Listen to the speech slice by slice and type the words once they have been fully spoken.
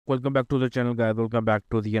Welcome back to the channel, guys. Welcome back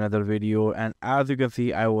to the another video. And as you can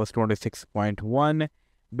see, iOS 26.1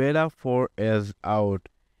 beta 4 is out.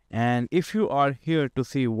 And if you are here to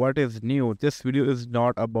see what is new, this video is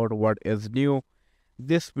not about what is new.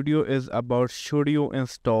 This video is about should you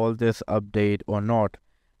install this update or not.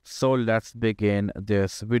 So let's begin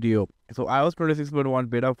this video. So iOS 26.1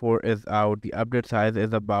 beta 4 is out. The update size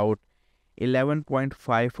is about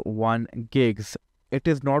 11.51 gigs. It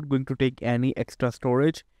is not going to take any extra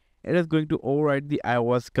storage. It is going to override the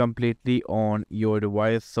iOS completely on your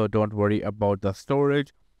device, so don't worry about the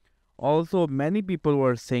storage. Also, many people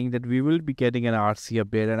were saying that we will be getting an RC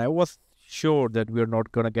update, and I was sure that we are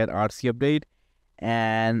not gonna get RC update,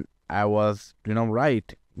 and I was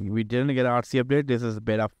right. We didn't get RC update. This is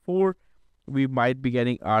beta 4. We might be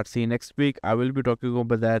getting RC next week. I will be talking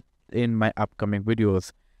about that in my upcoming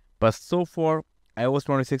videos. But so far, iOS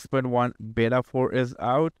 26.1 beta 4 is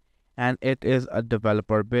out, and it is a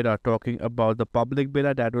developer beta. Talking about the public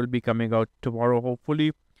beta that will be coming out tomorrow,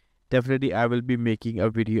 hopefully. Definitely I will be making a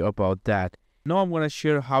video about that. Now I'm going to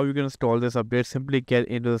share how you can install this update. Simply get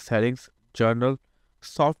into the settings, journal,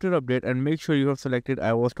 software update, and make sure you have selected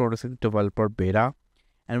iOS 26 developer beta.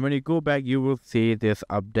 And when you go back, you will see this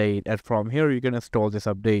update, and from here you can install this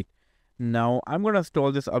update. Now I'm going to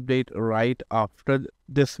install this update right after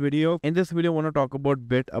this video. In this video, I want to talk about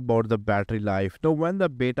the battery life. Now when the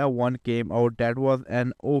beta 1 came out, that was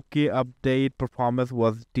an okay update. Performance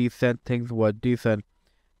was decent, things were decent.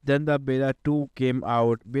 Then the beta 2 came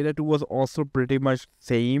out. Beta 2 was also pretty much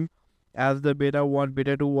same as the beta 1.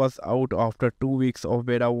 Beta 2 was out after 2 weeks of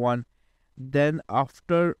beta 1. Then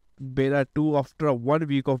after beta 2, after 1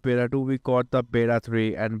 week of beta 2, we got the beta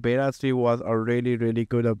 3, and beta 3 was a really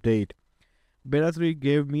good update. Beta 3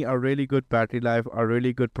 gave me a really good battery life, a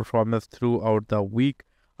really good performance throughout the week.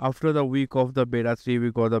 After the week of the beta 3,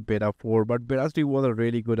 we got the beta 4, but beta 3 was a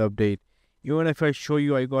really good update. Even if I show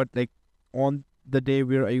you, I got on the day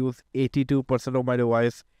where I used 82% of my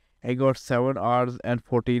device, I got 7 hours and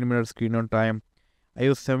 14 minutes screen on time. I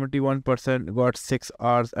used 71%, got 6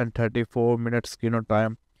 hours and 34 minutes screen on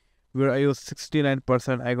time. Where I used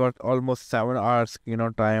 69%, I got almost 7 hours screen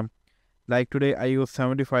on time. Like today, I used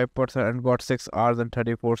 75% and got 6 hours and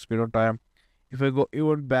 34 screen on time. If I go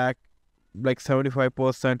even back,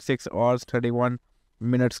 75%, 6 hours, 31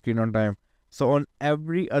 minutes screen on time. So on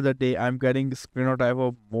every other day, I'm getting screen on time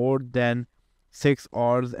of more than 6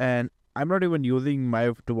 hours, and I'm not even using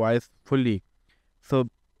my device fully. So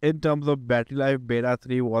in terms of battery life, beta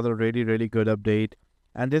 3 was a really good update.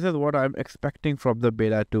 And this is what I'm expecting from the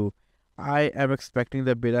beta 2. I am expecting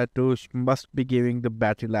the beta 2 must be giving the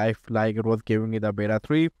battery life like it was giving in the beta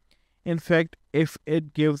 3. In fact, if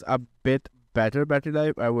it gives a bit better battery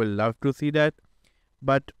life, I would love to see that.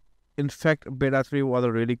 But in fact, beta 3 was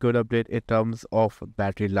a really good update in terms of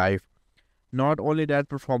battery life. Not only that,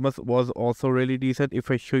 performance was also really decent.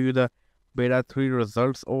 If I show you the beta 3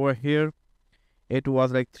 results over here, it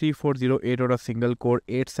was 3408 on a single core,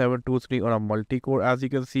 8723 on a multi-core. As you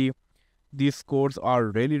can see, these scores are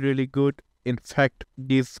really good. In fact,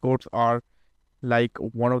 these scores are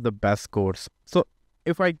one of the best scores. So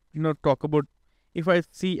if I talk about, if I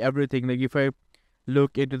see everything, if I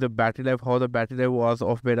look into the battery life, how the battery life was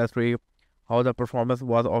of beta 3, how the performance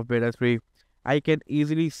was of beta 3, I can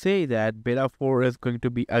easily say that beta 4 is going to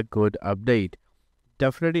be a good update.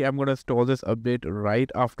 Definitely I'm going to install this update right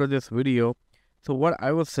after this video. So what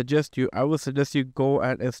I will suggest you, go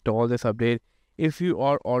and install this update if you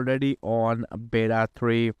are already on beta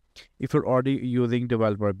 3, if you're already using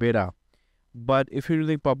developer beta. But if you're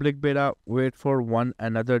using public beta, wait for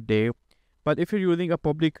another day. But if you're using a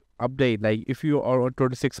public update, if you are on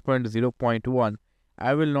 26.0.1,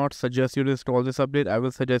 I will not suggest you to install this update. I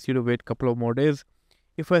will suggest you to wait a couple of more days.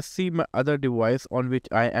 If I see my other device on which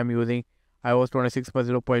I am using iOS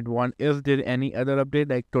 26.0.1, is there any other update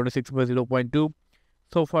like 26.0.2?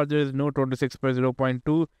 So far there is no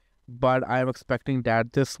 26.0.2, but I am expecting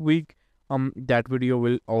that this week. That video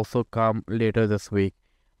will also come later this week.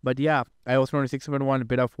 But yeah, iOS 26.1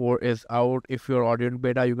 beta 4 is out. If you're already on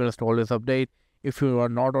beta, you can install this update. If you are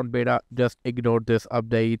not on beta, just ignore this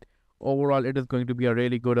update. Overall, it is going to be a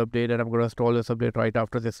really good update, and I'm going to install this update right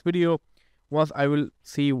after this video. Once I will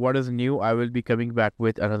see what is new, I will be coming back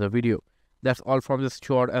with another video. That's all from this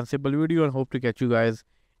short and simple video, and hope to catch you guys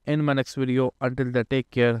in my next video. Until then, take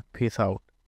care. Peace out.